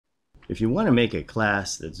if you want to make a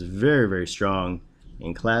class that's very, very strong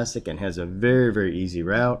in Classic and has a very, very easy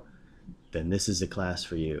route, then this is the class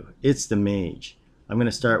for you. It's the Mage. I'm going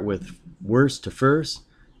to start with worst to first,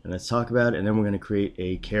 and let's talk about it, and then we're going to create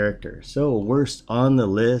a character. So worst on the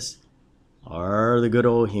list are the good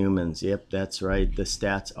old humans. Yep, that's right. The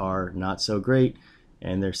stats are not so great,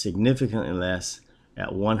 and they're significantly less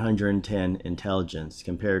at 110 intelligence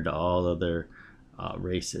compared to all other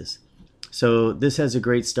races. So this has a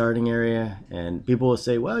great starting area, and people will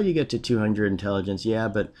say, well, you get to 200 intelligence. Yeah,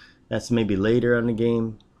 but that's maybe later on the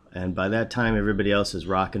game, and by that time everybody else is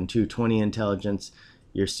rocking 220 intelligence.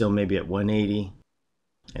 You're still maybe at 180.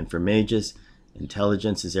 And for mages,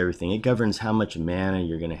 intelligence is everything. It governs how much mana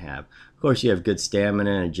you're going to have. Of course, you have good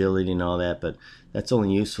stamina and agility and all that, but that's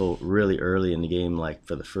only useful really early in the game, like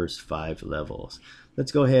for the first 5 levels.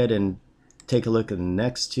 Let's go ahead and take a look at the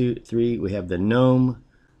next 3. We have the gnome,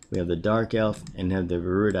 we have the dark elf, and have the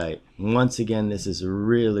erudite. Once again, this is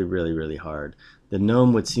really, really, really hard. The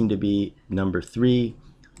gnome would seem to be number 3,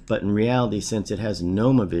 but in reality, since it has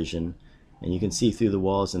Gnomovision, and you can see through the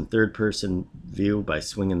walls in third-person view by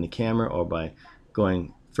swinging the camera or by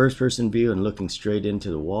going first-person view and looking straight into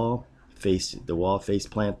the wall, face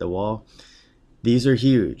plant the wall. These are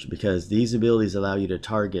huge because these abilities allow you to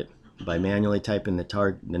target by manually typing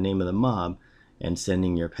the name of the mob and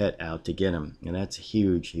sending your pet out to get them, and that's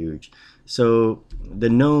huge, huge. So the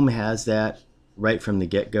gnome has that right from the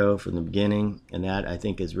get-go, from the beginning, and that I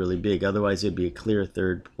think is really big. Otherwise, it'd be a clear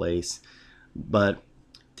third place. But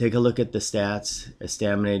take a look at the stats.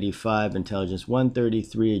 Stamina 85, intelligence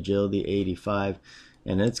 133, agility 85,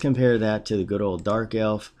 and let's compare that to the good old dark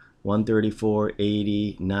elf, 134,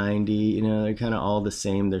 80, 90. You know, they're kind of all the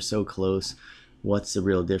same. They're so close. What's the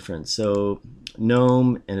real difference? So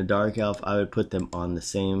gnome and a dark elf, I would put them on the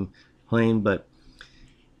same plane. But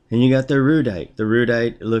and you got the erudite. The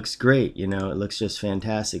erudite looks great. You know, it looks just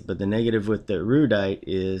fantastic. But the negative with the erudite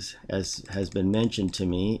is, as has been mentioned to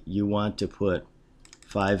me, you want to put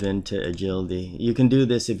 5 into agility. You can do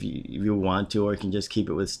this if you want to, or you can just keep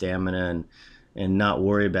it with stamina and not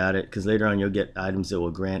worry about it, because later on you'll get items that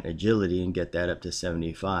will grant agility and get that up to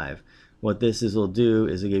 75. What this will do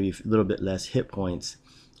is it'll give you a little bit less hit points,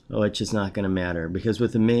 which is not going to matter, because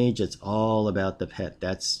with the mage it's all about the pet.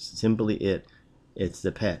 That's simply it. It's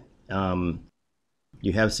the pet.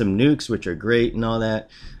 You have some nukes, which are great and all that,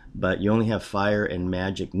 but you only have fire and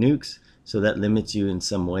magic nukes. So that limits you in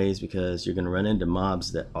some ways, because you're going to run into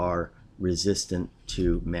mobs that are resistant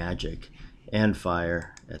to magic and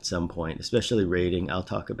fire at some point, especially raiding. I'll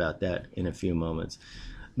talk about that in a few moments.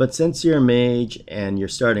 But since you're a mage and you're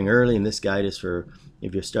starting early, and this guide is for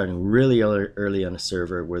if you're starting really early on a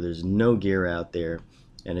server where there's no gear out there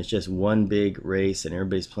and it's just one big race and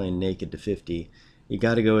everybody's playing naked to 50, you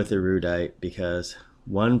got to go with erudite, because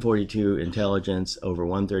 142 intelligence over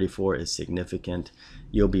 134 is significant.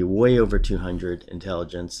 You'll be way over 200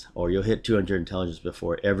 intelligence, or you'll hit 200 intelligence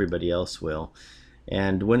before everybody else will.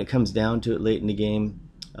 And when it comes down to it later in the game,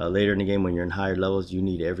 when you're in higher levels, you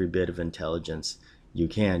need every bit of intelligence you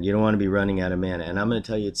can. You don't want to be running out of mana. And I'm going to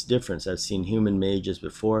tell you it's different. I've seen human mages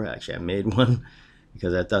before. Actually, I made one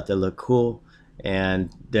because I thought they looked cool. And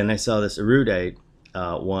then I saw this erudite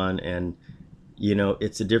one, and you know,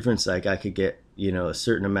 it's a difference. Like I could get, you know, a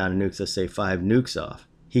certain amount of nukes, let's say 5 nukes off.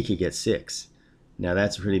 He could get 6. Now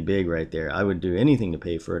that's pretty big right there. I would do anything to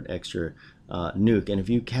pay for an extra nuke. And if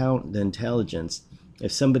you count the intelligence,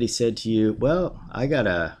 if somebody said to you, well, I got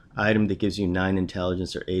a item that gives you 9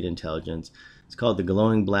 intelligence or 8 intelligence, it's called the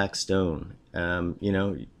glowing black stone. You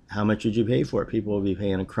know, how much would you pay for it? People will be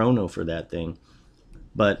paying a chrono for that thing.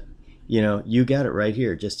 But, you know, you got it right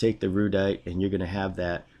here. Just take the erudite and you're going to have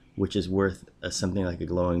that, which is worth something like a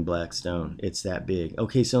glowing black stone. It's that big.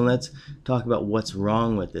 Okay, so let's talk about what's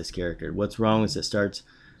wrong with this character. What's wrong is it starts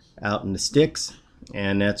out in the sticks,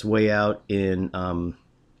 and that's way out in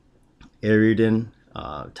Erudite,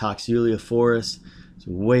 Toxulia Forest. It's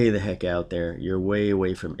way the heck out there. You're way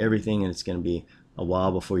away from everything, and it's going to be a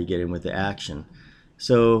while before you get in with the action.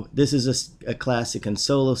 So this is a classic and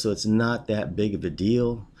solo, so it's not that big of a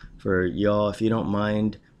deal for y'all. If you don't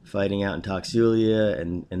mind fighting out in Toxulia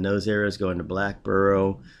and those areas, going to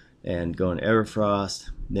Blackburrow and going to Everfrost,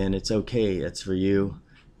 then it's okay. That's for you.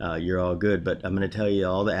 You're all good. But I'm going to tell you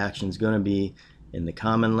all the action's going to be in the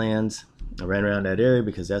common lands around that area,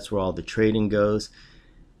 because that's where all the trading goes.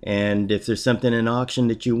 And if there's something in auction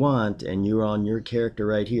that you want and you're on your character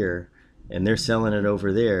right here and they're selling it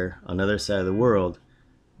over there on the other side of the world,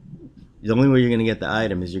 the only way you're going to get the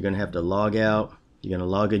item is you're going to have to log out. You're going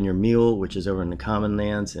to log in your mule, which is over in the common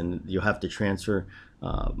lands, and you'll have to transfer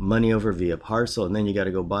money over via parcel, and then you got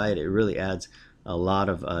to go buy it. It really adds a lot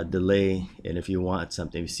of delay, and if you want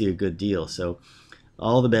something, you see a good deal. So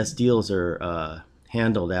all the best deals are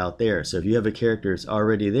handled out there. So if you have a character that's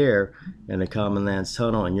already there in a Common Lands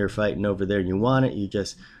tunnel and you're fighting over there and you want it, you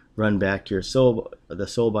just run back to your the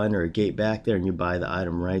Soulbinder or gate back there and you buy the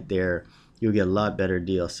item right there. You'll get a lot better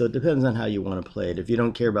deal. So it depends on how you want to play it. If you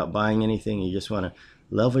don't care about buying anything, you just want to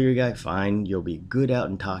level your guy, fine. You'll be good out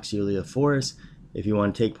in Toxulia Forest. If you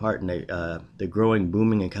want to take part in the growing,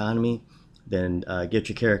 booming economy, then get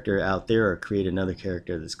your character out there or create another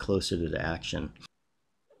character that's closer to the action.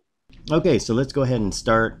 Okay, so let's go ahead and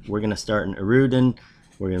start. We're going to start in Erudite.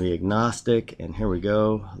 We're going to be agnostic, and here we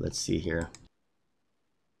go. Let's see here.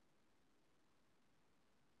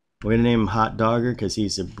 We're going to name him Hot Dogger because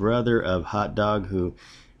he's a brother of Hot Dog who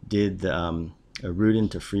did the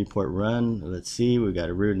Erudite to Freeport Run. Let's see, we've got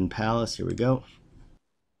Erudite Palace. Here we go.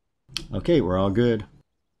 Okay, we're all good.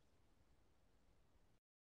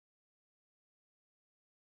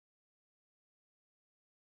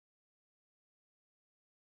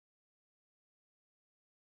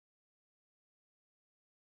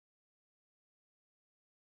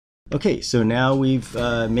 Okay, so now we've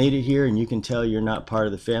made it here, and you can tell you're not part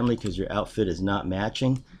of the family because your outfit is not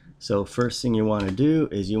matching. So first thing you want to do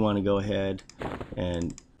is you want to go ahead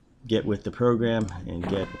and get with the program and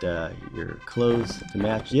get your clothes to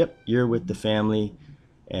match. Yep, you're with the family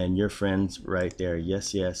and your friends right there.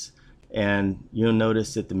 Yes, yes. And you'll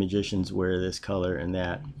notice that the magicians wear this color and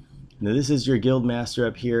that. Now this is your guild master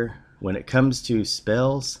up here. When it comes to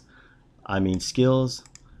skills, I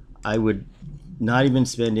would not even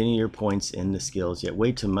spend any of your points in the skills yet.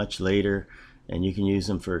 Wait till much later and you can use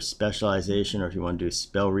them for specialization or if you want to do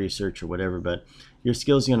spell research or whatever, but your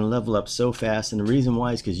skills are going to level up so fast, and the reason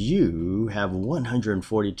why is because you have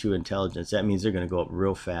 142 intelligence. That means they're going to go up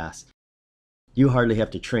real fast. You hardly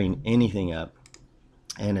have to train anything up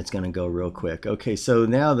and it's going to go real quick. Okay, so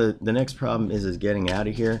now the next problem is getting out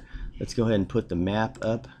of here. Let's go ahead and put the map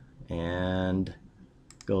up and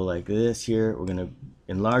go like this here. We're going to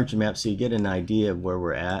enlarge the map so you get an idea of where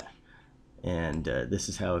we're at, and this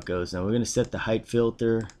is how it goes. Now we're going to set the height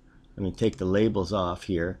filter. Take the labels off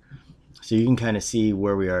here so you can kind of see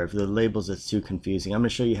where we are. If the labels, it's too confusing. I'm going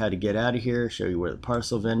to show you how to get out of here, show you where the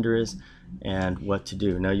parcel vendor is and what to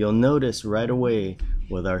do. Now you'll notice right away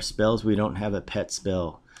with our spells we don't have a pet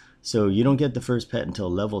spell, so you don't get the first pet until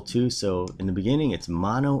level 2. So in the beginning it's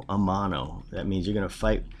mano a mano. That means you're going to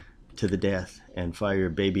fight to the death and fire your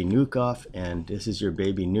baby nuke off, and this is your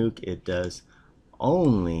baby nuke. It does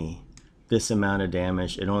only this amount of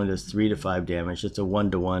damage. It only does 3 to 5 damage. It's a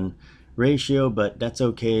 1-to-1 ratio, but that's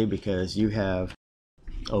okay because you have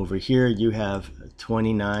over here you have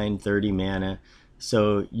 29, 30 mana,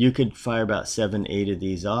 so you could fire about 7, 8 of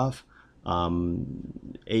these off.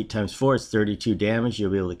 8 times 4 is 32 damage.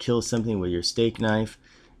 You'll be able to kill something with your steak knife.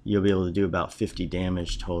 You'll be able to do about 50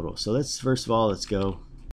 damage total. So let's let's go.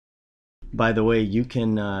 By the way, you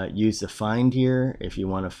can use the find here if you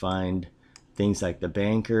want to find things like the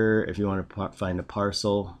banker, if you want to find a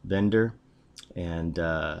parcel vendor, and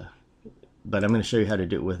but I'm going to show you how to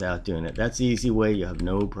do it without doing it. That's the easy way. You have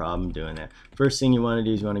no problem doing that. First thing you want to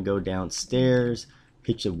do is you want to go downstairs,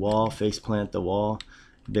 hit the wall, face plant the wall.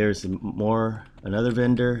 There's another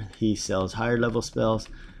vendor. He sells higher level spells.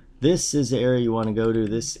 This is the area you want to go to.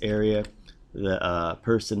 This area, the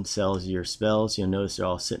person sells your spells. You'll notice they're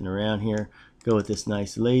all sitting around here. Go with this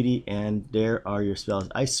nice lady and there are your spells.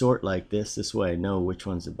 I sort like this way I know which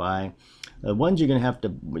ones to buy. The ones you're gonna have to,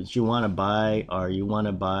 what you want to buy are, you want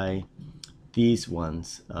to buy these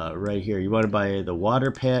ones right here. You want to buy the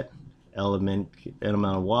water pet,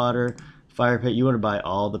 elemental water, fire pet. You want to buy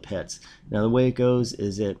all the pets. Now the way it goes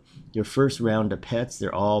is that your first round of pets,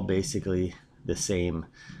 they're all basically the same.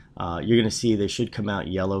 You're going to see they should come out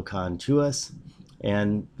yellow con to us,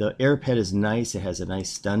 and the air pet is nice. It has a nice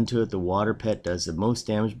stun to it. The water pet does the most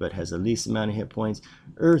damage but has the least amount of hit points.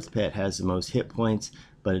 Earth pet has the most hit points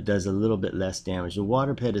but it does a little bit less damage. The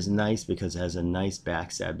water pet is nice because it has a nice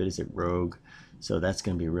backstab. It is a rogue, so that's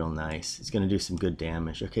going to be real nice. It's going to do some good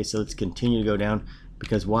damage. Okay, so let's continue to go down,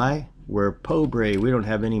 because why? We're pobre. We don't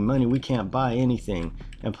have any money. We can't buy anything,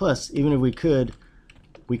 and plus, even if we could,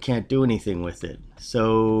 we can't do anything with it.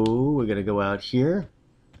 So we're going to go out here,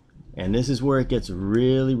 and this is where it gets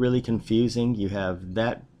really, really confusing. You have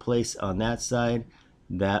that place on that side,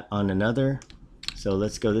 that on another. So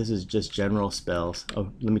let's go. This is just general spells.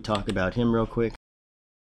 Oh, let me talk about him real quick.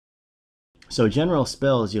 So general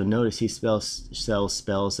spells, you'll notice he sells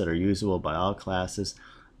spells that are usable by all classes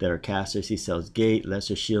that are casters. He sells Gate,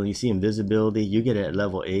 Lesser Shield. You see Invisibility. You get it at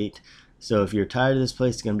level 8. So if you're tired of this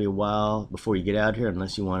place, it's going to be a while before you get out here,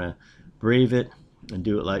 unless you want to brave it. and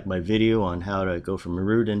do it like my video on how to go from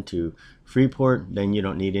Erudite to Freeport, then you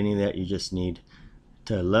don't need any of that. You just need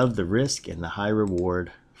to love the risk and the high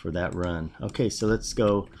reward for that run. Okay, so let's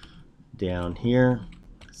go down here.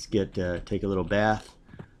 Let's get take a little bath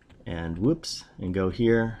and whoops, and go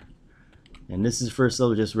here. And this is the first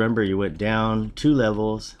level. Just remember, you went down 2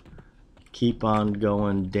 levels. Keep on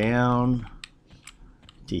going down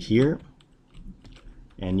to here,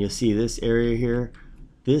 and you'll see this area here.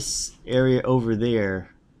 This area over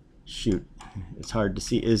there, shoot, it's hard to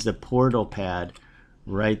see, is the portal pad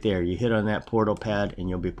right there. You hit on that portal pad and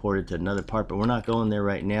you'll be ported to another part, but we're not going there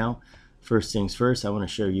right now. First things first, I want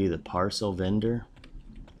to show you the parcel vendor.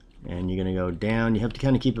 And you're going to go down. You have to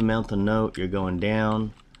kind of keep a mental note. You're going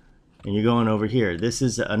down and you're going over here. This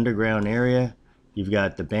is the underground area. You've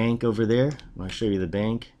got the bank over there. I want to show you the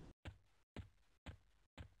bank.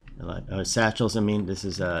 Satchels, I mean, this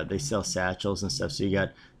is they sell satchels and stuff. So you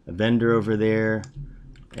got a vendor over there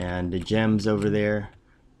and the gems over there.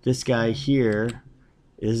 This guy here,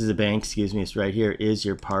 this is the bank, excuse me, it's right here, is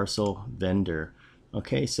your parcel vendor.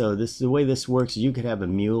 Okay, so this is the way this works. You could have a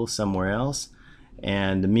mule somewhere else,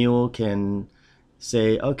 and the mule can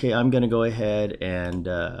say, okay, I'm gonna go ahead and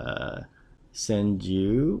send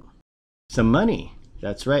you some money.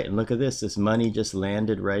 That's right, and look at this money just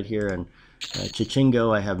landed right here in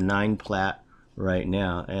Chichingo. I have 9 plat right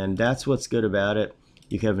now, and that's what's good about it.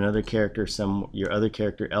 You can have another character, your other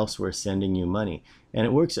character elsewhere sending you money, and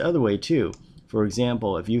it works the other way too. For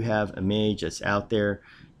example, if you have a mage that's out there,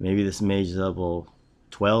 maybe this mage is level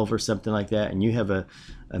 12 or something like that, and you have a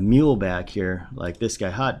mule back here like this guy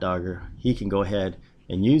Hot Dogger, he can go ahead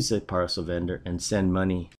and use the parcel vendor and send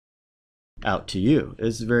money out to you.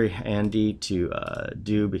 It's very handy to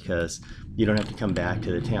do because you don't have to come back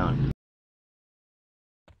to the town.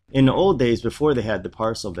 In the old days, before they had the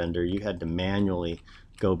parcel vendor, you had to manually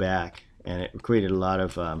go back, and it created a lot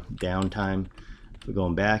of downtime for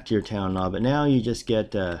going back to your town and all. But now you just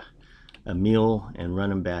get a mule and run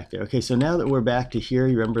them back there. Okay, so now that we're back to here,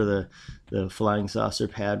 you remember the flying saucer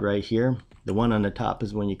pad right here? The one on the top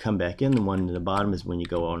is when you come back in, the one in the bottom is when you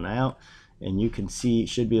go on out. And you can see,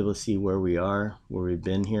 should be able to see where we are, where we've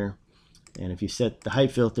been here. And if you set the height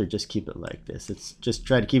filter, just keep it like this. It's just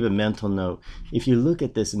try to keep a mental note. If you look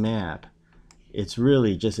at this map, it's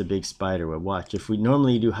really just a big spider web. Watch, if we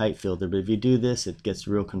normally do height filter, but if you do this, it gets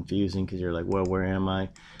real confusing because you're like, well, where am I?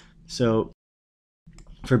 So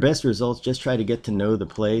for best results, just try to get to know the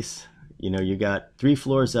place. You know, you got 3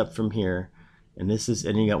 floors up from here, and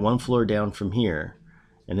you got 1 floor down from here,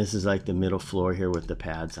 and this is like the middle floor here with the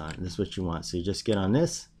pads on it. This is what you want. So you just get on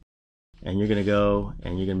this, and you're gonna go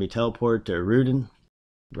and you're gonna be teleported to Erudite.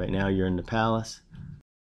 Right now you're in the palace.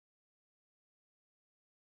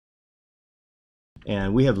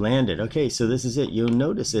 And we have landed. Okay, so this is it. You'll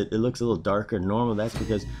notice it looks a little darker than normal. That's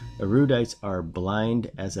because Erudites are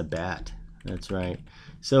blind as a bat. That's right.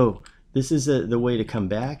 So this is the way to come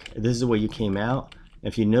back. This is the way you came out.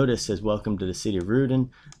 If you notice, it says welcome to the city of Erudite.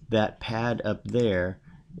 That pad up there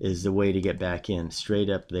is the way to get back in, straight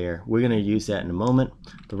up there. We're going to use that in a moment,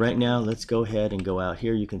 but right now let's go ahead and go out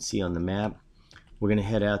here. You can see on the map we're going to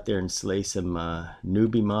head out there and slay some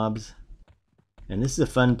newbie mobs, and this is a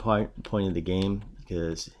fun point of the game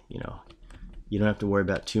because you don't have to worry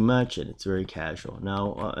about too much, and it's very casual.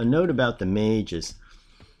 Now a note about the mage is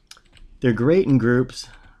they're great in groups,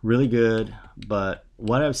 really good, but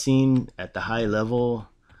what I've seen at the high level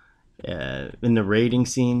in the raiding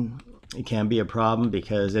scene, it can be a problem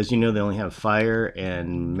because, as you know, they only have fire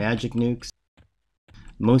and magic nukes.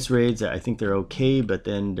 Most raids, I think they're okay, but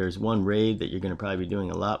then there's one raid that you're going to probably be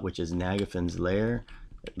doing a lot, which is Nagafin's lair,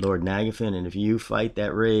 Lord Nagafin, and if you fight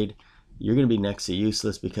that raid, you're going to be next to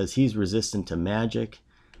useless because he's resistant to magic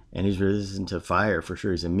and he's resistant to fire for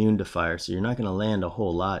sure. He's immune to fire, so you're not going to land a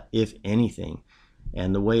whole lot, if anything.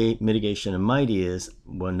 And the way Mitigation of Mighty is,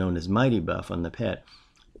 well known as Mighty Buff on the pet,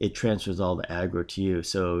 it transfers all the aggro to you.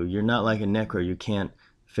 So you're not like a Necro. You can't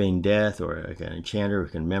feign death or like an enchanter who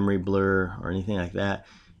can memory blur or anything like that.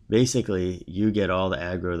 Basically, you get all the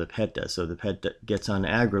aggro the pet does. So the pet gets on the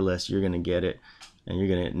aggro list, you're going to get it, and you're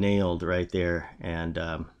going to get nailed right there. And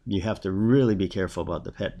you have to really be careful about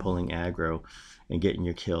the pet pulling aggro and getting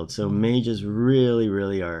you killed. So mages really,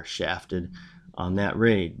 really are shafted on that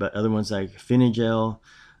raid. But other ones like Finigel,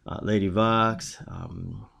 Lady Vox,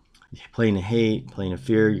 Plane of Hate, Plane of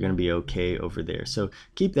Fear, you're going to be okay over there. So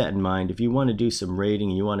keep that in mind. If you want to do some raiding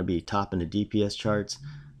and you want to be top in the DPS charts,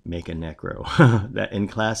 make a Necro. That in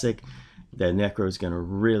Classic, the Necro is going to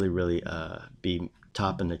really, really be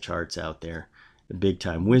top in the charts out there. Big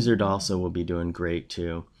time. Wizard also will be doing great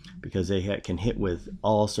too because they can hit with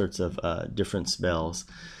all sorts of different spells.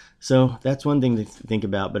 So that's one thing to think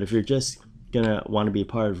about. But if you're just gonna want to be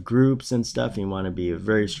part of groups and stuff, and you want to be a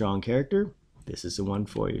very strong character, this is the one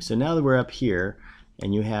for you. So now that we're up here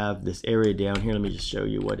and you have this area down here, let me just show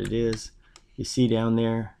you what it is. You see down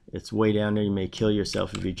there, it's way down there. You may kill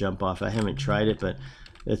yourself if you jump off. I haven't tried it, but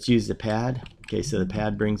let's use the pad. Okay, so the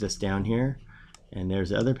pad brings us down here, and there's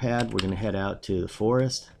the other pad. We're gonna head out to the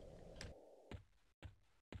forest.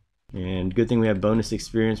 And good thing we have bonus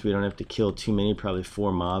experience. We don't have to kill too many, probably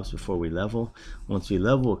 4 mobs before we level. Once we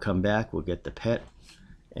level, we'll come back, we'll get the pet,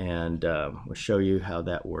 and we'll show you how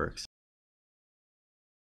that works.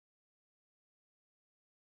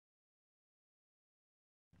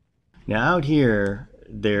 Now out here,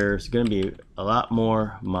 there's going to be a lot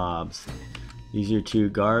more mobs. These are 2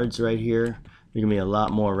 guards right here. There's going to be a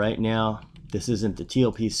lot more right now. This isn't the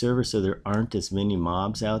TLP server, so there aren't as many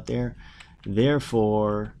mobs out there.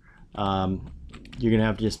 Therefore, you're gonna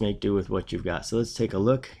have to just make do with what you've got. So let's take a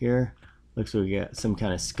look here. Looks like we got some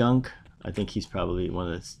kind of skunk. I think he's probably one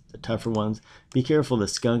of the tougher ones. Be careful of the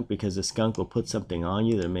skunk, because the skunk will put something on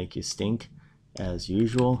you that'll make you stink as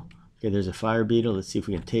usual. Okay, there's a fire beetle. Let's see if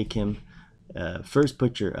we can take him. First,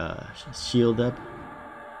 put your shield up.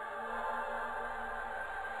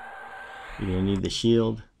 You're gonna need the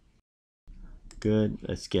shield. Good.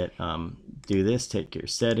 Let's get do this. Take your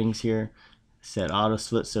settings here. Set auto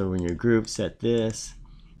split, so when you're grouped, set these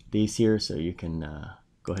here, so you can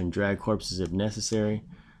go ahead and drag corpses if necessary.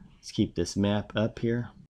 Let's keep this map up here.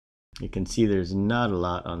 You can see there's not a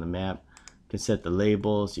lot on the map. You can set the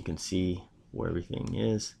labels. You can see where everything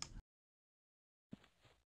is.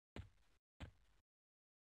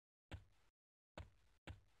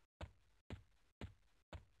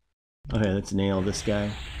 Okay, let's nail this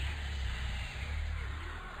guy.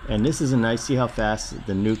 And this is a nice, see how fast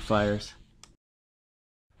the nuke fires?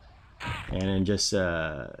 And then just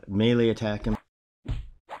melee attack him.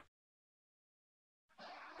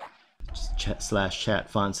 /chat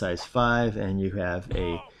font size 5, and you have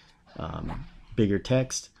a bigger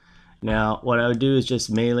text. Now what I would do is just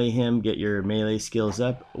melee him, get your melee skills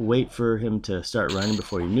up, wait for him to start running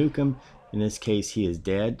before you nuke him. In this case, he is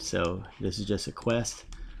dead, so this is just a quest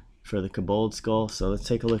for the kobold skull. So let's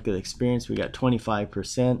take a look at the experience. We got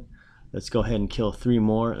 25%. Let's go ahead and kill 3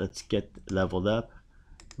 more. Let's get leveled up.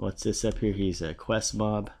 What's this up here? He's a quest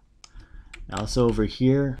mob. Also over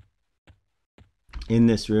here in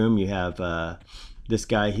this room, you have this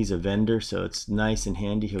guy. He's a vendor, so it's nice and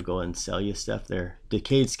handy. He'll go and sell you stuff there.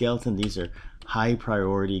 Decayed skeleton, these are high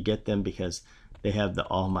priority. Get them because they have the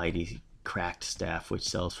almighty cracked staff, which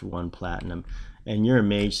sells for 1 platinum. And you're a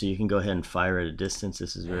mage, so you can go ahead and fire at a distance.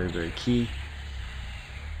 This is very, very key.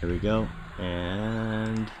 There we go.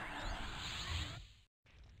 And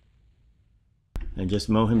just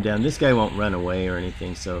mow him down. This guy won't run away or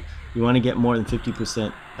anything, so you want to get more than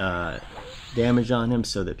 50% damage on him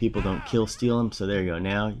so that people don't kill steal him. So there you go.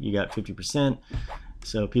 Now you got 50%,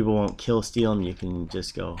 so people won't kill steal him. You can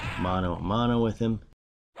just go mono a mono with him.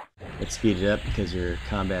 Let's speed it up because your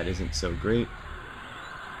combat isn't so great.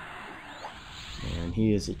 And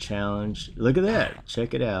he is a challenge. Look at that.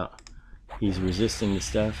 Check it out. He's resisting the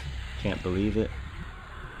stuff. Can't believe it.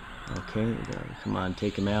 Okay, come on,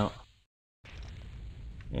 take him out.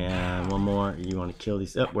 And one more. You want to kill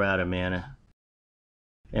these. Oh, we're out of mana.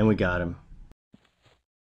 And we got him.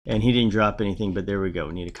 And he didn't drop anything, but there we go.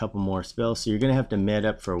 We need a couple more spells. So you're going to have to med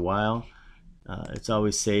up for a while. It's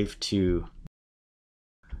always safe to...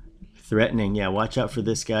 Threatening. Yeah, watch out for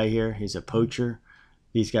this guy here. He's a poacher.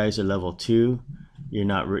 These guys are level 2. You're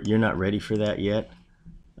not ready for that yet.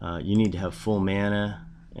 You need to have full mana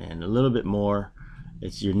and a little bit more.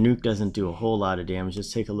 Your nuke doesn't do a whole lot of damage.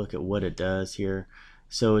 Let's take a look at what it does here.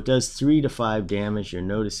 So it does 3 to 5 damage. You're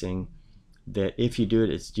noticing that if you do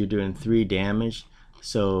it, you're doing 3 damage.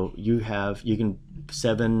 So you can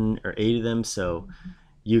 7 or 8 of them. So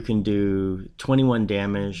you can do 21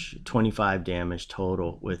 damage, 25 damage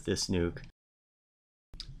total with this nuke.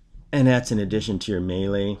 And that's in addition to your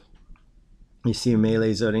melee. You see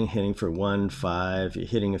melee zoning hitting for 1, 5. You're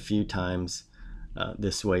hitting a few times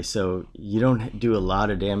this way. So you don't do a lot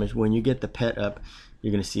of damage. When you get the pet up,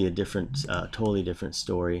 you're going to see a different, totally different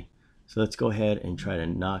story. So let's go ahead and try to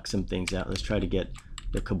knock some things out. Let's try to get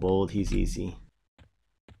the kobold. He's easy.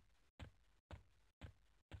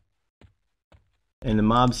 And the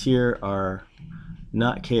mobs here are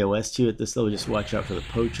not KOS 2 at this level. Just watch out for the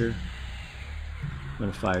poacher. I'm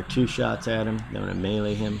going to fire 2 shots at him. Then I'm going to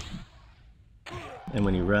melee him. And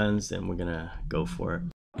when he runs, then we're going to go for it.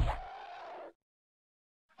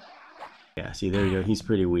 Yeah, see, there you go. He's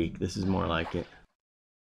pretty weak. This is more like it.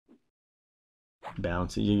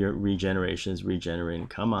 Bounce. Your regeneration is regenerating.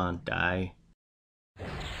 Come on, die.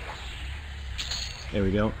 There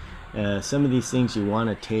we go. Some of these things you want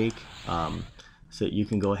to take so that you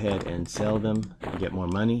can go ahead and sell them and get more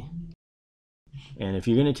money. And if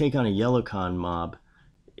you're going to take on a yellow con mob,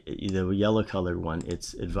 the yellow colored one,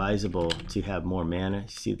 it's advisable to have more mana.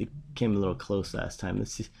 See, they came a little close last time.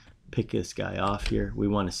 Let's pick this guy off here. We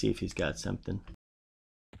want to see if he's got something.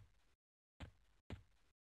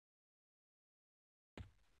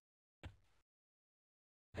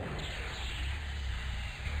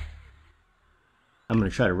 I'm going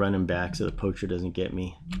to try to run him back so the poacher doesn't get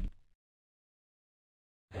me.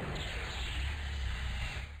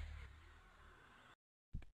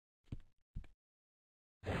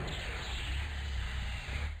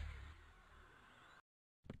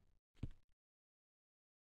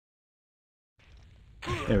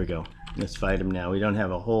 There we go. Let's fight him now. We don't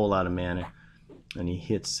have a whole lot of mana, and he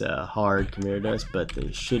hits hard compared to us, but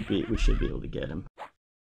we should be able to get him.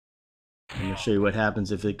 I'm going to show you what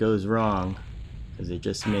happens if it goes wrong, because it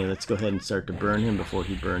just may. Let's go ahead and start to burn him before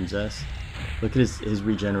he burns us. Look at his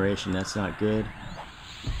regeneration. That's not good.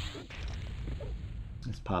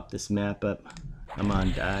 Let's pop this map up. I'm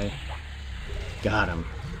on die. Got him.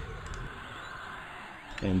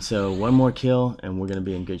 And so one more kill and we're going to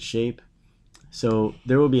be in good shape. So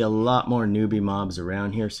there will be a lot more newbie mobs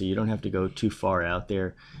around here, so you don't have to go too far out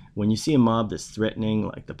there. When you see a mob that's threatening,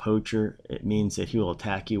 like the poacher, it means that he will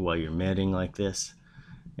attack you while you're medding like this.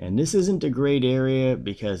 And this isn't a great area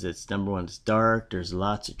because it's, number one, it's dark, there's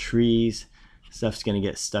lots of trees. Stuff's going to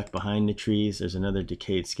get stuck behind the trees. There's another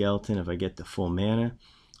decayed skeleton. If I get the full mana,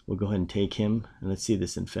 we'll go ahead and take him. And let's see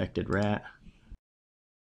this infected rat.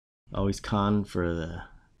 Always con for the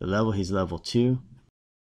level. He's level 2.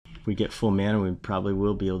 If we get full mana, we probably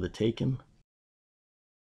will be able to take him.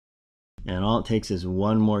 And all it takes is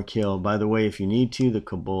one more kill. By the way, if you need to, the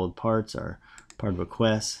kobold parts are part of a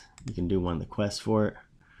quest. You can do one of the quests for it.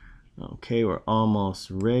 Okay, we're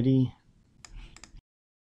almost ready.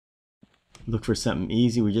 Look for something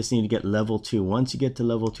easy. We just need to get level 2. Once you get to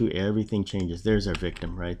level 2, everything changes. There's our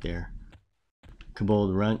victim right there.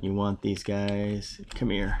 Kobold runt, you want these guys.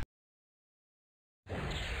 Come here.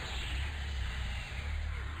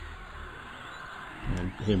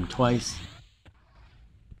 And hit him twice.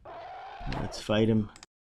 Let's fight him.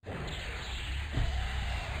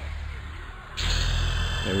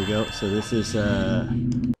 There we go. So this is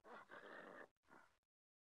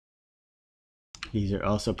these are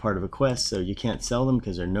also part of a quest, so you can't sell them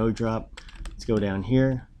because they're no drop. Let's go down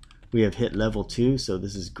here. We have hit level 2, so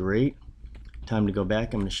this is great. Time to go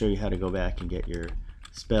back. I'm going to show you how to go back and get your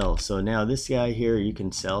spells. So now this guy here, you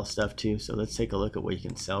can sell stuff to. So let's take a look at what you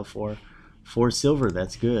can sell for. 4 silver,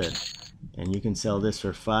 that's good. And you can sell this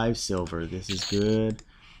for 5 silver. This is good.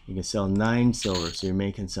 You can sell 9 silver, so you're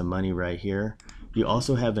making some money right here. You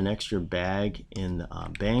also have an extra bag in the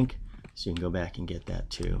bank, so you can go back and get that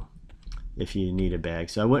too if you need a bag.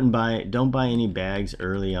 So I wouldn't don't buy any bags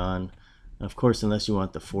early on. Of course, unless you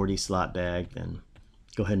want the 40 slot bag, then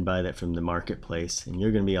go ahead and buy that from the marketplace and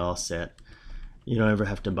you're going to be all set. You don't ever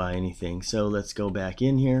have to buy anything. So let's go back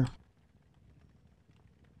in here.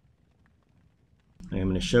 I'm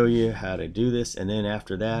going to show you how to do this, and then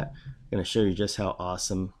after that I'm going to show you just how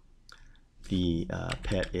awesome the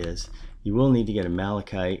pet is. You will need to get a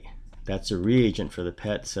malachite. That's a reagent for the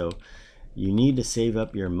pet, so you need to save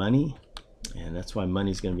up your money, and that's why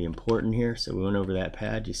money is going to be important here. So we went over that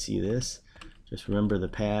pad. You see this, just remember the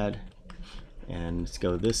pad, and let's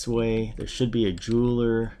go this way. There should be a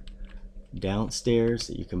jeweler downstairs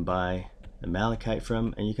that you can buy the malachite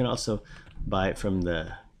from, and you can also buy it from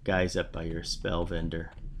the guys up by your spell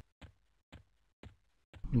vendor.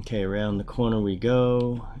 Okay, around the corner we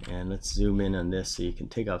go, and let's zoom in on this so you can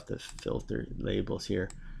take off the filter labels here.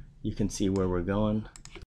 You can see where we're going.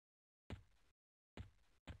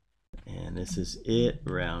 And this is it,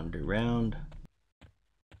 round to round.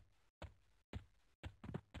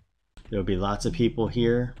 There'll be lots of people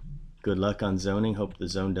here. Good luck on zoning. Hope the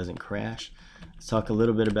zone doesn't crash. Let's talk a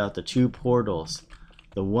little bit about the 2 portals.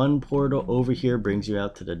 The one portal over here brings you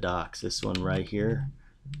out to the docks. This one right here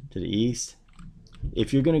to the east.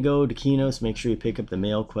 If you're going to go to Kinos, make sure you pick up the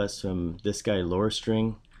mail quest from this guy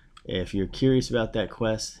Lorestring. If you're curious about that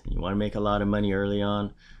quest, you want to make a lot of money early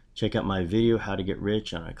on, check out my video, How to Get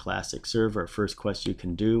Rich on a Classic server. First quest you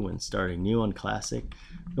can do when starting new on Classic.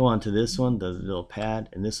 Go on to this one, the little pad,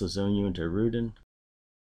 and this will zone you into Erudite.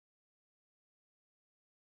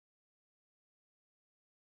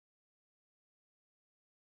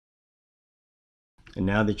 And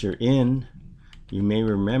now that you're in, you may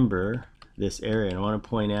remember this area. And I want to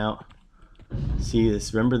point out, see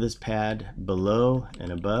this, remember this pad below and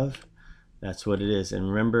above? That's what it is. And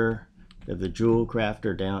remember that the jewel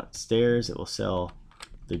crafter downstairs, it will sell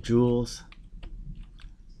the jewels.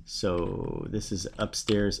 So this is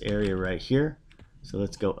upstairs area right here. So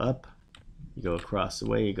let's go up. You go across the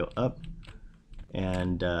way, you go up,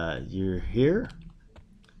 and you're here.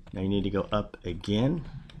 Now you need to go up again.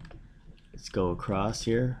 Let's go across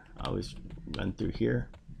here. I always run through here.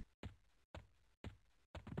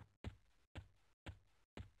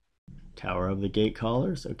 Tower of the Gate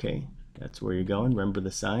Callers. Okay, that's where you're going. Remember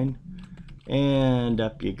the sign. And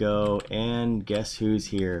up you go. And guess who's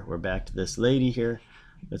here? We're back to this lady here.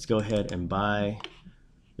 Let's go ahead and buy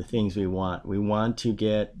the things we want. We want to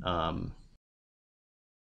get,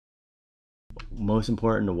 most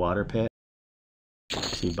important, the water pet.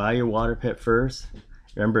 So you buy your water pet first.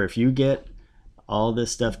 Remember, if you get all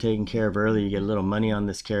this stuff taken care of early, you get a little money on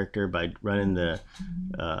this character by running the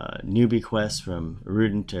newbie quest from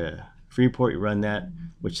Erudite to Freeport. You run that,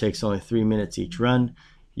 which takes only 3 minutes each run.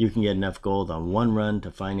 You can get enough gold on one run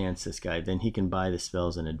to finance this guy. Then he can buy the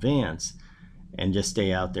spells in advance and just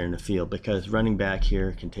stay out there in the field, because running back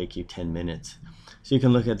here can take you 10 minutes. So you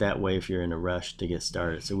can look at that way if you're in a rush to get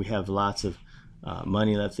started. So we have lots of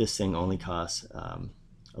money left. This thing only costs a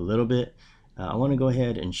little bit. I want to go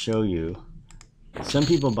ahead and show you. Some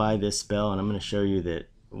people buy this spell, and I'm going to show you that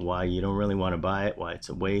why you don't really want to buy it, why it's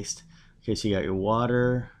a waste. Okay, so you got your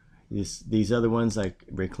water. These other ones like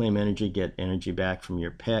Reclaim Energy, get energy back from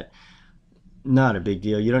your pet. Not a big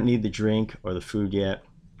deal. You don't need the drink or the food yet.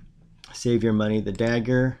 Save your money. The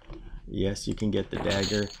dagger, yes, you can get the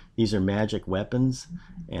dagger. These are magic weapons,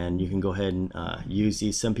 and you can go ahead and use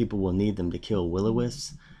these. Some people will need them to kill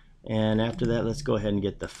will-o-wisps. And after that, let's go ahead and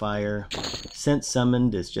get the fire. Scent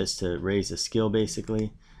Summoned is just to raise a skill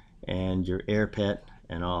basically, and your air pet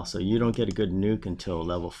and all. So you don't get a good nuke until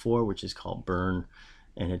level 4, which is called Burn,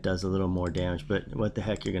 and it does a little more damage. But what the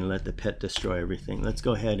heck, you're going to let the pet destroy everything. Let's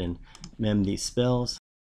go ahead and mem these spells.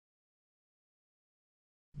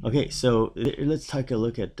 Okay, so let's take a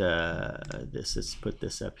look at this. Let's put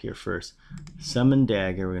this up here first. Summon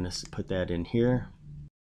Dagger, we're going to put that in here.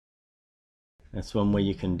 That's one way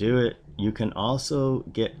you can do it. You can also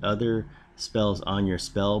get other spells on your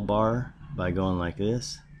spell bar by going like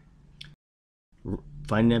this.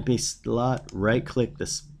 Find an empty slot, right click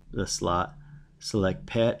the slot, select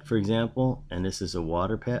pet, for example, and this is a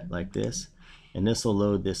water pet like this, and this will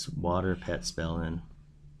load this water pet spell in.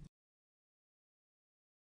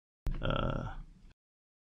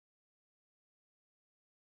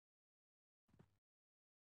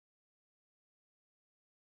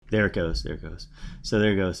 There it goes, there it goes. So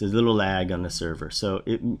there it goes. There's a little lag on the server. So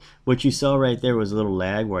what you saw right there was a little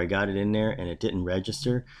lag where I got it in there and it didn't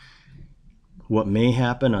register. What may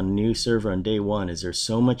happen on a new server on day 1 is there's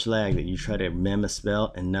so much lag that you try to mem a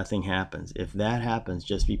spell and nothing happens. If that happens,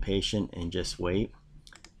 just be patient and just wait.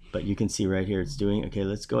 But you can see right here it's doing. Okay,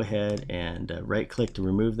 let's go ahead and right click to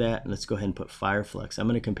remove that. And let's go ahead and put Fire Flux. I'm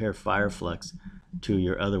going to compare Fire Flux to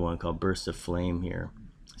your other one called Burst of Flame here,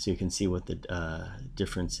 so you can see what the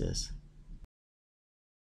difference is.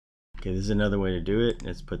 Okay, this is another way to do it.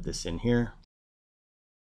 Let's put this in here.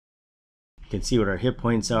 You can see what our hit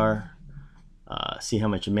points are. See how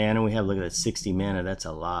much mana we have. Look at that, 60 mana. That's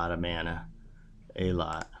a lot of mana. A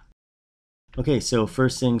lot. Okay, so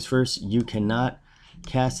first things first, you cannot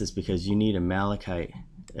cast this because you need a Malachite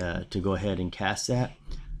to go ahead and cast that.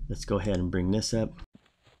 Let's go ahead and bring this up.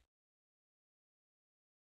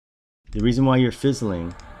 The reason why you're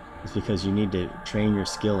fizzling is because you need to train your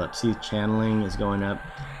skill up. See, channeling is going up.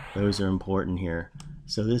 Those are important here.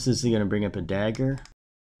 So this is going to bring up a dagger,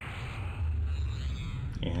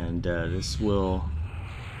 and this will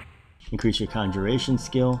increase your conjuration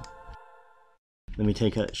skill. Let me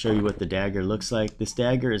show you what the dagger looks like. This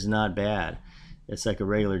dagger is not bad. It's like a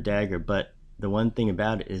regular dagger, but the one thing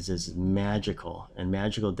about it is it's magical, and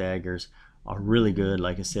magical daggers are really good.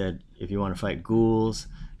 Like I said, if you want to fight ghouls,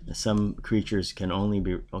 some creatures can only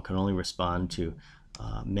respond to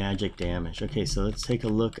magic damage. Okay, so let's take a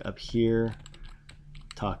look up here.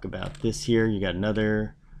 Talk about this here. You got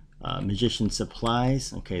another Magician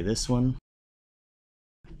Supplies. Okay, this one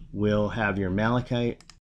will have your Malachite.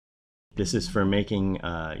 This is for making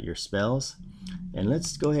your spells. And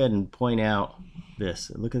let's go ahead and point out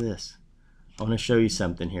this. Look at this. I want to show you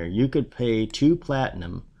something here. You could pay 2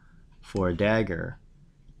 platinum for a dagger,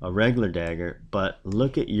 a regular dagger, but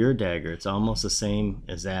look at your dagger. It's almost the same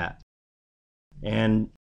as that. And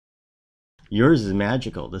yours is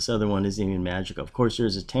magical. This other one isn't even magical. Of course,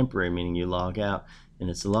 yours is temporary, meaning you log out and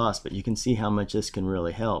it's lost, but you can see how much this can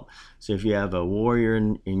really help. So if you have a warrior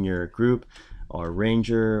in your group, or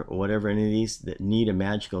ranger, or whatever, any of these that need a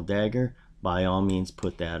magical dagger, by all means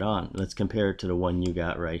put that on. Let's compare it to the one you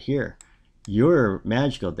got right here. your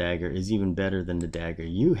magical dagger is even better than the dagger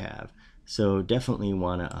you have. So definitely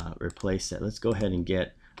want to replace that. Let's go ahead and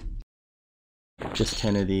get just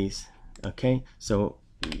 10 of these. Okay, so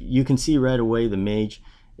you can see right away the mage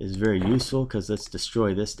is very useful, because let's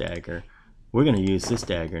destroy this dagger. We're going to use this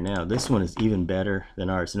dagger now. This one is even better than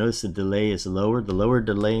ours. Notice the delay is lower. The lower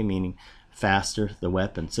delay meaning faster the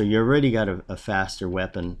weapon. So you already got a faster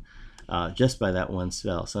weapon just by that one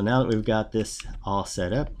spell. So now that we've got this all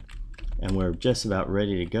set up and we're just about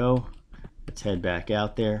ready to go, let's head back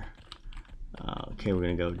out there. Okay, we're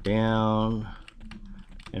going to go down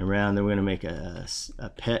and around. Then we're going to make a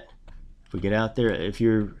pet. If we get out there, if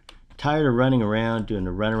you're tired of running around, doing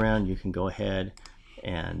the run around, you can go ahead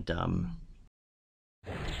and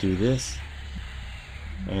do this,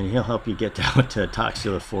 and he'll help you get down to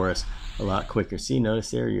Toxula Forest a lot quicker. See, notice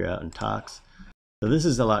there you're out in Tox. So this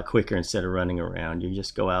is a lot quicker instead of running around. You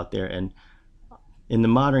just go out there, and in the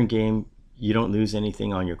modern game you don't lose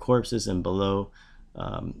anything on your corpses, and below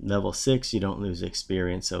level 6 you don't lose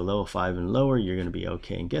experience. So level 5 and lower you're going to be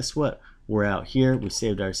okay. And guess what? We're out here. We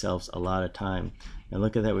saved ourselves a lot of time. And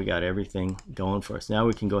look at that, we got everything going for us. Now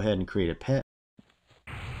we can go ahead and create a pet.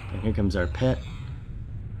 And here comes our pet.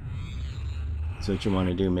 So what you want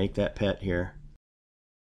to do, make that pet here.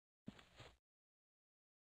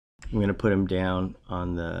 I'm going to put him down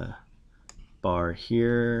on the bar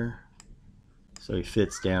here, so he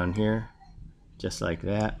fits down here, just like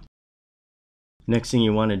that. Next thing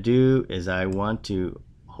you want to do is I want to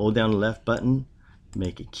hold down the left button,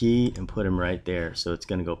 make a key, and put him right there. So it's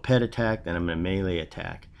going to go pet attack, then I'm going to melee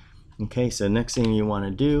attack. Okay, so next thing you want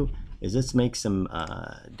to do is let's make some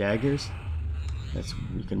daggers.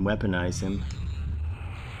 You can weaponize him.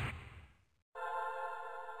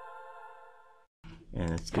 And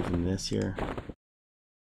let's give him this here.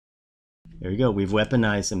 There we go. We've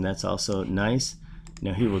weaponized him. That's also nice.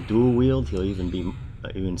 Now he will dual wield. He'll even be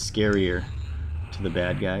even scarier to the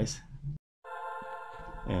bad guys.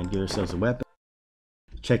 And give ourselves a weapon.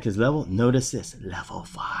 Check his level. Notice this, level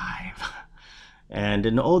 5. And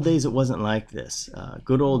in the old days it wasn't like this.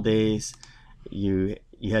 Good old days, you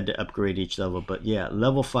had to upgrade each level. But yeah,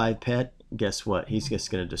 level 5 pet, guess what? He's just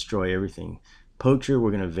going to destroy everything. Poacher,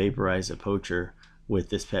 we're going to vaporize a poacher with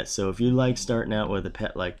this pet. So if you like starting out with a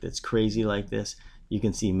pet like that's crazy like this, you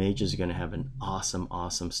can see mages are going to have an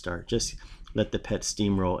awesome start. Just let the pet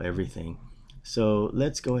steamroll everything. So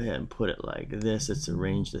let's go ahead and put it like this. Let's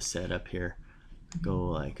arrange the setup here. Go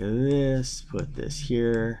like this, put this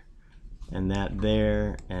here, and that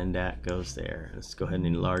there, and that goes there. Let's go ahead and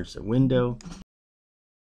enlarge the window.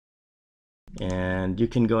 And you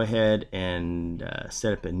can go ahead and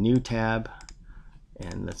set up a new tab.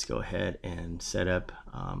 And let's go ahead and set up,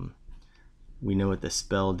 we know what the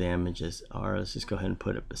spell damages are. Let's just go ahead and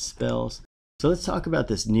put up the spells. So let's talk about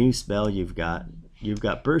this new spell you've got. You've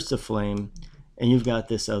got Burst of Flame, and you've got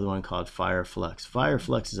this other one called Fire Flux. Fire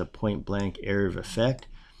Flux is a point blank area of effect,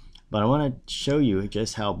 but I want to show you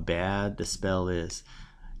just how bad the spell is.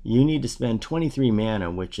 You need to spend 23 mana,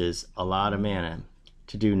 which is a lot of mana,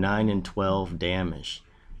 to do 9 and 12 damage.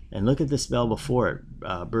 And look at the spell before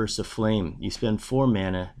it, Burst of Flame. You spend 4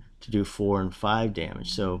 mana to do 4 and 5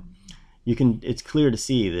 damage. So it's clear to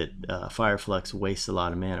see that Fire Flux wastes a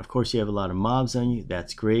lot of mana. Of course, you have a lot of mobs on you.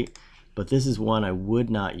 That's great. But this is one I would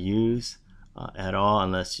not use at all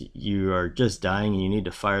unless you are just dying and you need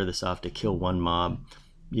to fire this off to kill one mob.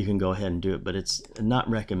 You can go ahead and do it, but it's not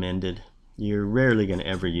recommended. You're rarely going to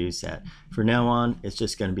ever use that. For now on, it's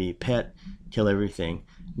just going to be pet, kill everything.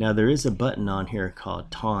 Now there is a button on here called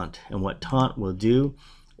Taunt, and what Taunt will do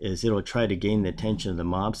is it'll try to gain the attention of the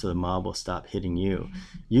mob so the mob will stop hitting you.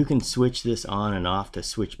 You can switch this on and off to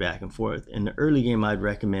switch back and forth. In the early game, I'd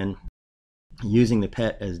recommend using the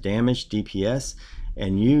pet as damage, DPS,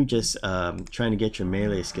 and you just trying to get your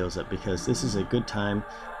melee skills up, because this is a good time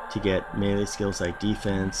to get melee skills like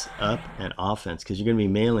defense up and offense, because you're going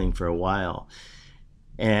to be meleeing for a while.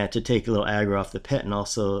 And to take a little aggro off the pet, and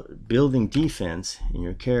also building defense in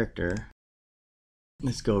your character.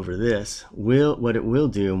 Let's go over this. What it will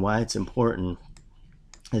do and why it's important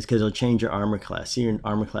is because it'll change your armor class. See, your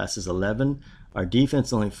armor class is 11. Our defense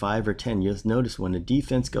is only 5 or 10. You'll notice when the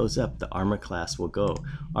defense goes up, the armor class will go.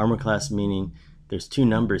 Armor class meaning there's 2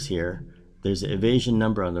 numbers here. There's an evasion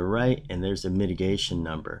number on the right, and there's a mitigation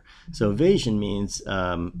number. So evasion means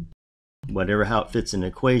whatever how it fits in the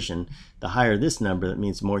equation. The higher this number, that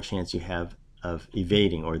means more chance you have of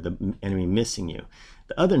evading or the enemy missing you.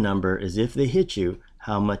 The other number is if they hit you,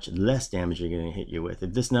 how much less damage you're going to hit you with.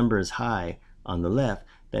 If this number is high on the left,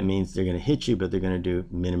 that means they're going to hit you, but they're going to do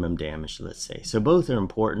minimum damage, let's say. So both are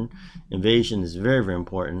important. Invasion is very, very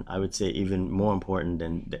important. I would say even more important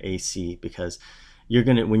than the AC, because you're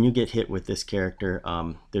going to, when you get hit with this character,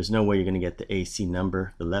 there's no way you're going to get the AC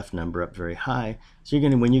number, the left number, up very high. So you're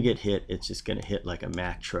going to, when you get hit, it's just going to hit like a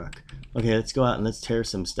Mack truck. Okay, let's go out and let's tear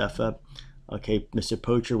some stuff up. Okay, Mr.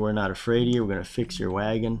 Poacher, we're not afraid of you. We're going to fix your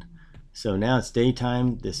wagon. So now it's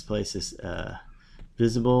daytime. This place is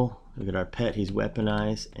visible. Look at our pet. He's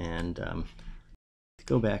weaponized. And let's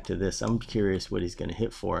go back to this. I'm curious what he's going to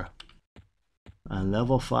hit for. On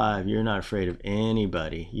level 5, you're not afraid of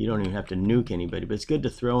anybody. You don't even have to nuke anybody. But it's good to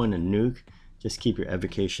throw in a nuke. Just keep your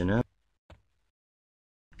evocation up.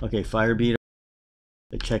 Okay, fire beetle.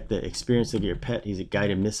 Check the experience of your pet. He's a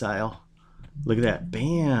guided missile. Look at that.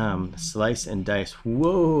 Bam! Slice and dice.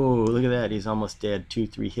 Whoa! Look at that. He's almost dead.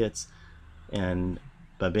 2-3 hits. And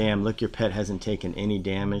bam! Look, your pet hasn't taken any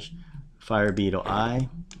damage. Fire beetle eye.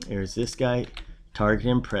 There's this guy. Target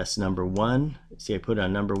him. Press number 1. See, I put it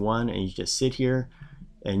on number 1, and you just sit here.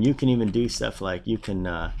 And you can even do stuff like you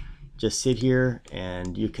can just sit here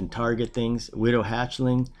and you can target things. Widow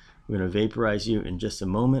hatchling. We're going to vaporize you in just a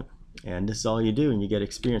moment. And this is all you do, and you get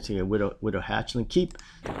experience. You get widow hatchling. Keep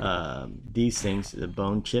these things, the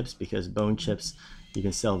bone chips, because bone chips, you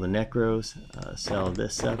can sell the necros, sell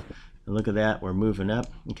this stuff. And look at that, we're moving up.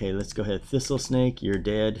 Okay, let's go ahead. Thistle snake, you're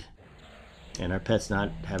dead, and our pet's not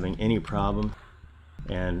having any problem.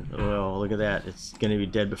 And well, look at that, it's going to be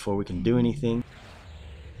dead before we can do anything.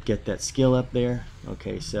 Get that skill up there.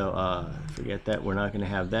 Okay, so forget that. We're not going to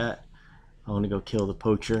have that. I want to go kill the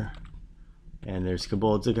poacher. And there's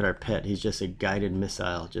kobolds. Look at our pet. He's just a guided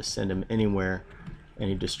missile. Just send him anywhere and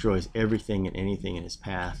he destroys everything and anything in his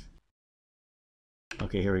path.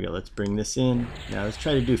 Okay, here we go. Let's bring this in. Now let's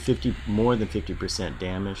try to do more than 50%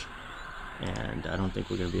 damage. And I don't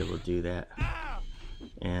think we're going to be able to do that.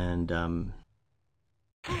 And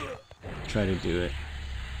try to do it.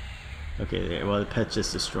 Okay, there. Well, the pet's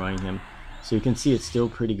just destroying him. So you can see it's still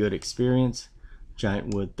pretty good experience.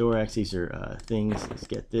 Giant wood thorax. These are things. Let's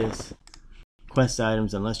get this. Quest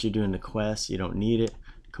items, unless you're doing the quest, you don't need it.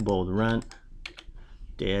 Kobold runt,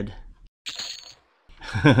 dead.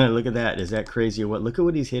 Look at that. Is that crazy or what? Look at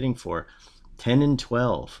what he's hitting for. 10 and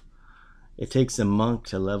 12. It takes a monk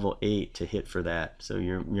to level 8 to hit for that. So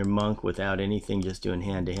your monk without anything, just doing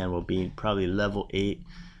hand to hand, will be probably level 8,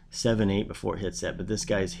 7, 8 before it hits that. But this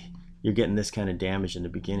guy's, you're getting this kind of damage in the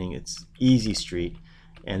beginning. It's easy street.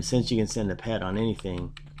 And since you can send a pet on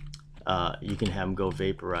anything, you can have him go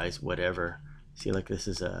vaporize whatever. See, like this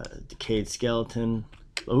is a decayed skeleton.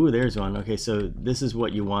 Oh, there's one. Okay, so this is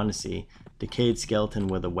what you want to see. Decayed skeleton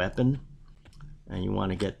with a weapon. And you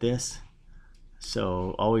want to get this.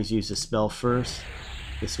 So always use a spell first.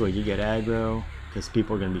 This way you get aggro, because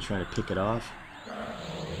people are going to be trying to pick it off.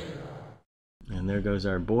 And there goes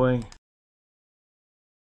our boy.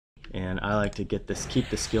 And I like to get this, keep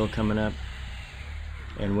the skill coming up.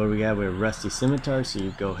 And what do we have? We have Rusty Scimitar, so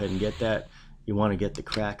you go ahead and get that. You want to get the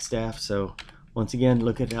crack staff. So once again,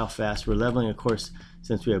 look at how fast we're leveling. Of course,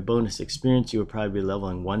 since we have bonus experience, you will probably be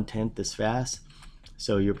leveling 1/10 this fast.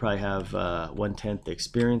 So you'll probably have 1/10 the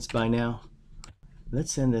experience by now.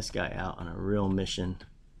 Let's send this guy out on a real mission.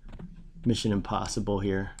 Mission impossible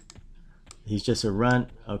here. He's just a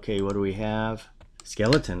runt. Okay, what do we have?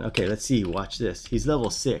 Skeleton. Okay, let's see. Watch this. He's level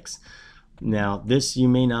 6. Now, this you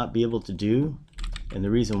may not be able to do. And the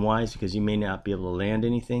reason why is because you may not be able to land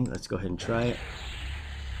anything. Let's go ahead and try it.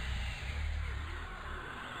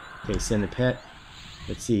 Okay, send the pet.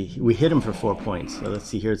 Let's see. We hit him for 4 points. So let's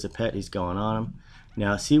see. Here's the pet. He's going on him.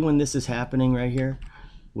 Now, see when this is happening right here?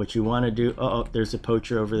 What you want to do. Oh, there's a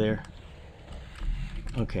poacher over there.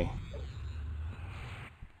 Okay.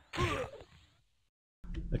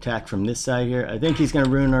 Attack from this side here. I think he's going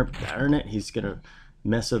to ruin our... Darn it. He's going to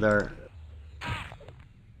mess with our...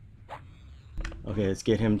 Okay, let's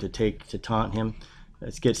get him to taunt him.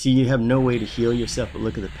 Let's get... See, you have no way to heal yourself, but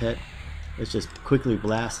look at the pet. Let's just quickly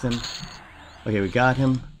blast him. Okay, we got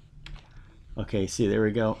him. Okay, see, there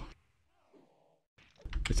we go.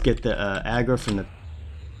 Let's get the aggro from the...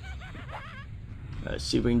 Let's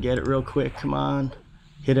see if we can get it real quick. Come on.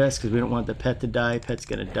 Hit us, because we don't want the pet to die. Pet's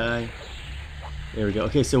going to die. There we go.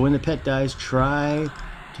 Okay, so when the pet dies, try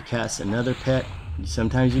to cast another pet.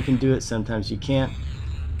 Sometimes you can do it, sometimes you can't.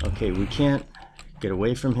 Okay, we can't. Get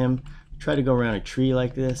away from him. Try to go around a tree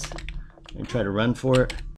like this and try to run for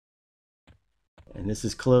it. And this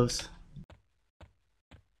is close.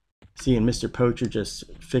 See, and Mr. Poacher just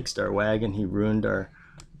fixed our wagon. He ruined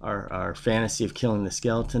our fantasy of killing the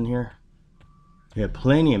skeleton here. We have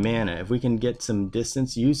plenty of mana. If we can get some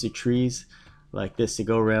distance, use the trees. like this to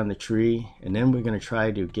go around the tree, and then we're going to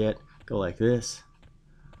try to go like this,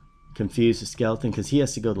 confuse the skeleton because he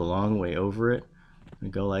has to go the long way over it. We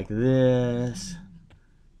go like this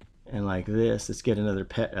and like this. Let's get another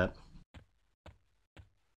pet up.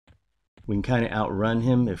 We can kind of outrun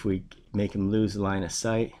him if we make him lose line of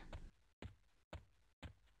sight.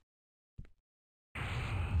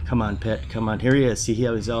 Come on, pet, come on. Here he is. See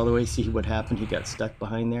how he's all the way? See what happened? He got stuck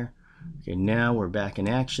behind there. Okay, now we're back in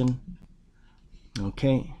action.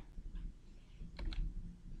 Okay.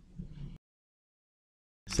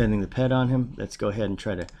 Sending the pet on him. Let's go ahead and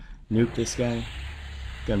try to nuke this guy.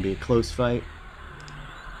 Gonna be a close fight.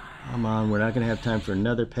 Come on, we're not gonna have time for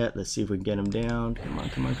another pet. Let's see if we can get him down. Come on,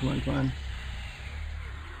 come on, come on, come on.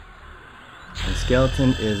 And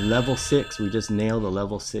skeleton is level 6. We just nailed a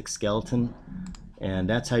level 6 skeleton. And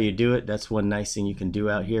that's how you do it. That's one nice thing you can do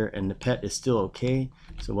out here. And the pet is still okay.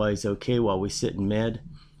 So while he's okay, while we sit in med,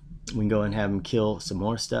 we can go and have him kill some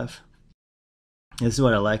more stuff. This is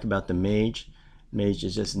what I like about the mage. Mage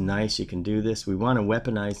is just nice. You can do this. We want to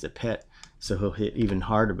weaponize the pet so he'll hit even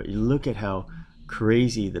harder. But you look at how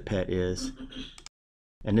crazy the pet is.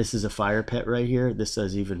 And this is a fire pet right here. This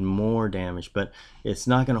does even more damage, but it's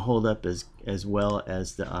not going to hold up as well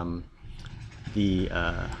as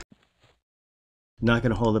not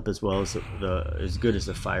going to hold up as well as as good as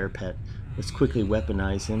the fire pet. Let's quickly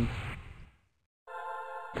weaponize him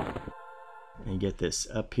and get this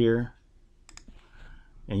up here.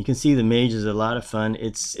 And you can see the mage is a lot of fun.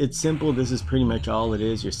 It's simple. This is pretty much all it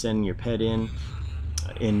is. You're sending your pet in.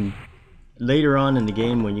 Later on in the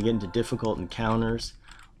game, when you get into difficult encounters,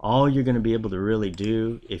 all you're going to be able to really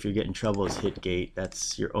do if you get in trouble is hit gate.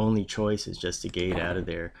 That's your only choice, is just to gate out of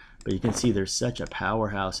there. But you can see there's such a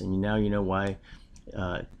powerhouse, and now you know why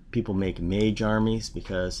people make mage armies,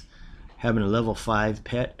 because having a level 5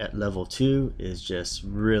 pet at level 2 is just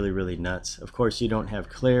really, really nuts. Of course, you don't have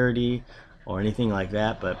clarity or anything like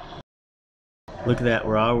that, but look at that.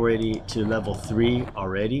 We're already to level 3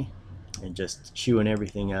 already and just chewing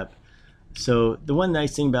everything up. So the one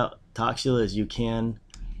nice thing about Toxula is you can,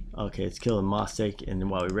 okay, it's killing Mossake, and then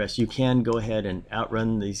while we rest, you can go ahead and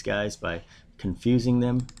outrun these guys by confusing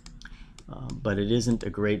them. But it isn't a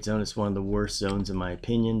great zone. It's one of the worst zones in my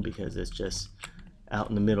opinion, because it's just out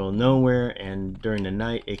in the middle of nowhere, and during the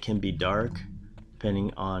night it can be dark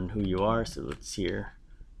depending on who you are. So let's here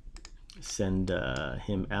send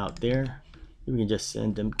him out there. We can just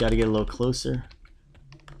send him, got to get a little closer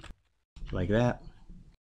like that.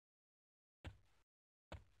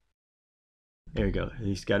 There you go.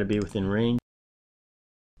 He's got to be within range,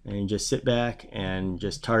 and just sit back and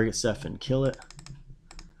just target stuff and kill it.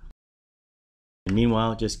 And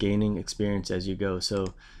meanwhile, just gaining experience as you go.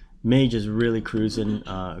 So mage is really cruising.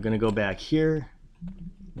 I'm gonna go back here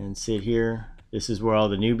and sit here. This is where all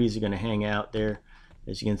the newbies are gonna hang out there.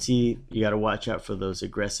 As you can see, you got to watch out for those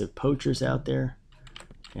aggressive poachers out there.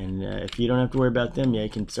 And if you don't have to worry about them, yeah, you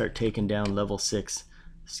can start taking down level 6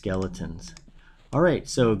 skeletons. Alright,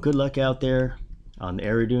 so good luck out there on the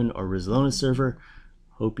Erudite or Rizlona server.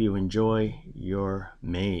 Hope you enjoy your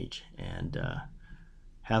mage and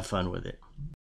have fun with it.